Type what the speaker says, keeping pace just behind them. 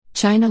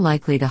China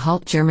likely to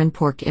halt German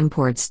pork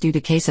imports due to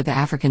case of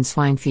African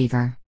swine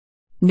fever.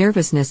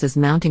 Nervousness is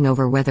mounting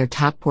over whether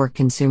top pork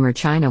consumer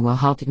China will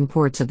halt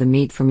imports of the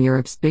meat from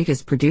Europe's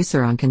biggest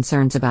producer on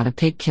concerns about a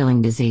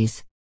pig-killing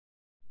disease.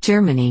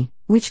 Germany,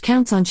 which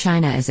counts on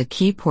China as a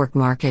key pork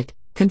market,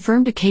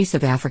 confirmed a case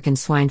of African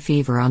swine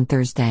fever on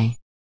Thursday.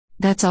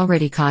 That's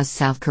already caused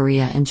South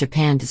Korea and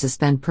Japan to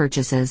suspend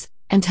purchases,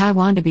 and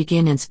Taiwan to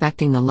begin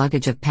inspecting the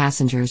luggage of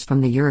passengers from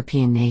the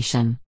European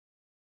nation.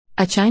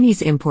 A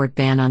Chinese import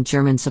ban on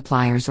German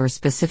suppliers or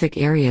specific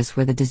areas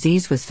where the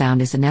disease was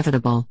found is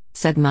inevitable,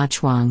 said Ma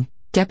Chuang,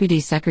 Deputy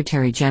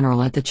Secretary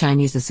General at the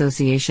Chinese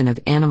Association of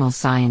Animal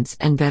Science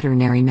and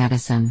Veterinary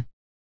Medicine.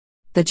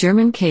 The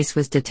German case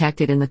was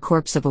detected in the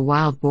corpse of a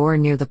wild boar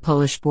near the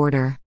Polish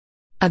border.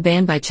 A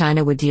ban by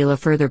China would deal a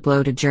further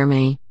blow to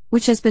Germany,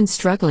 which has been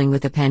struggling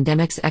with the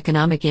pandemic's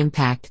economic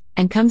impact,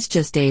 and comes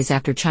just days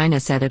after China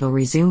said it'll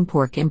resume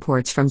pork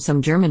imports from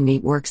some German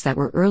meat works that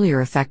were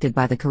earlier affected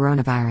by the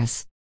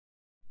coronavirus.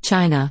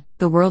 China,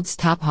 the world's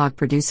top hog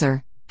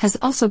producer, has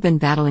also been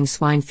battling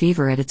swine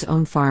fever at its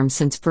own farms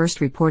since first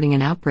reporting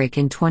an outbreak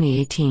in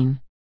 2018.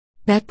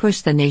 That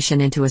pushed the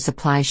nation into a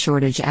supply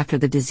shortage after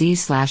the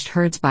disease slashed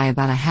herds by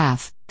about a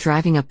half,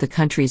 driving up the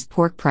country's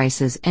pork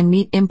prices and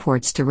meat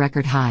imports to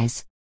record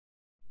highs.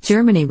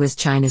 Germany was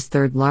China's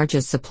third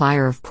largest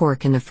supplier of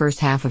pork in the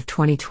first half of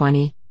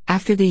 2020,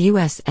 after the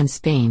US and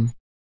Spain.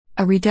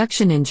 A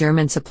reduction in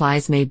German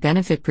supplies may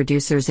benefit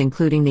producers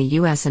including the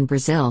US and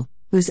Brazil,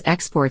 whose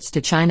exports to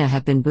China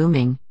have been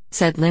booming,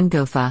 said Lin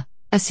Guofa,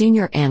 a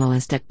senior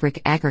analyst at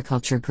Bric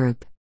Agriculture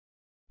Group.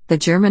 The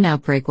German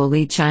outbreak will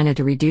lead China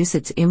to reduce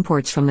its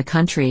imports from the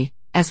country,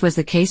 as was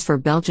the case for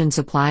Belgian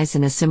supplies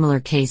in a similar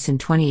case in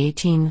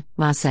 2018,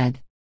 Ma said.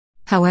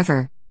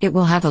 However, it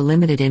will have a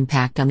limited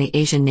impact on the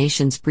Asian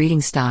nation's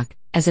breeding stock,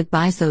 as it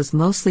buys those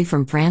mostly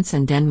from France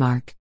and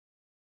Denmark.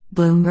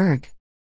 Bloomberg.